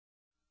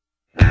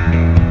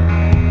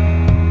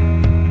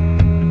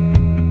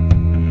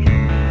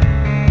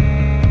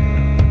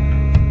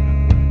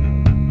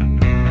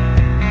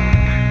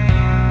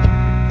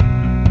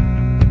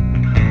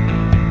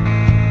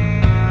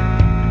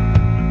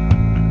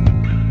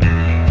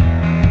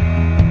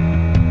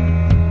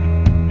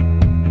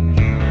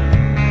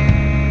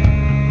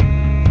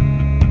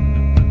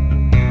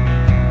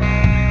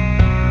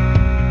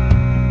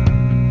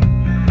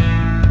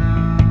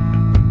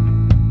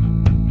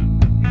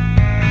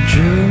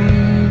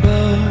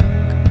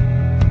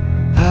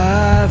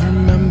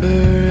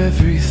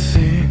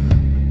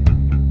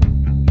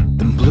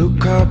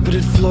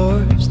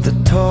floors, the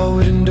tall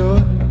wooden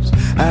doors,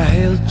 I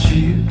held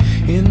you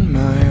in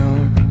my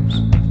arms.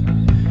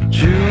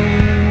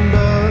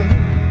 Junebug,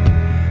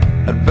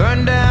 I'd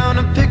burn down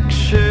a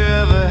picture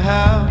of a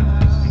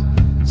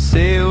house,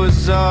 say it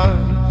was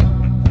ours,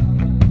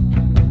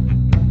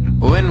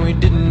 when we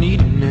didn't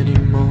need it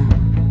anymore.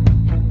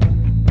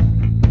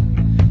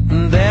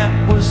 And that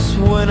was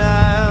when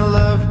I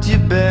loved you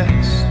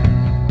best.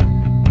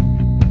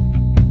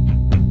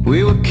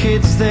 We were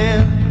kids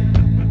then,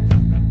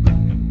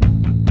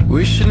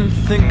 we shouldn't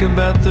think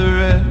about the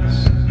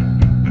rest.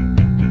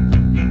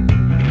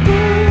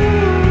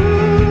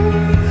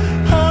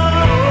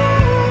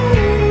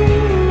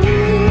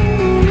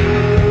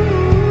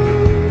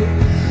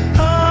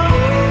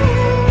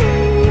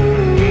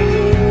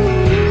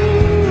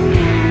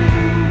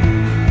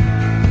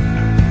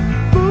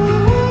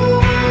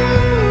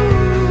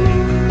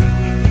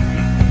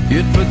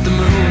 You'd put the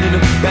moon in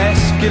a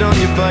basket on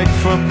your bike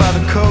front by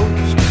the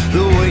coast.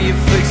 The way you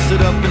fixed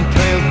it up in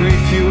pale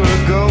grief, you were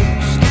a ghost.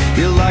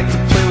 You liked to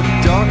play with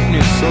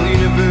darkness, all the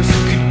universe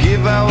could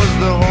give. I was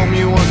the home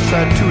you once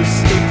tried to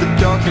escape the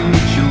dark, and we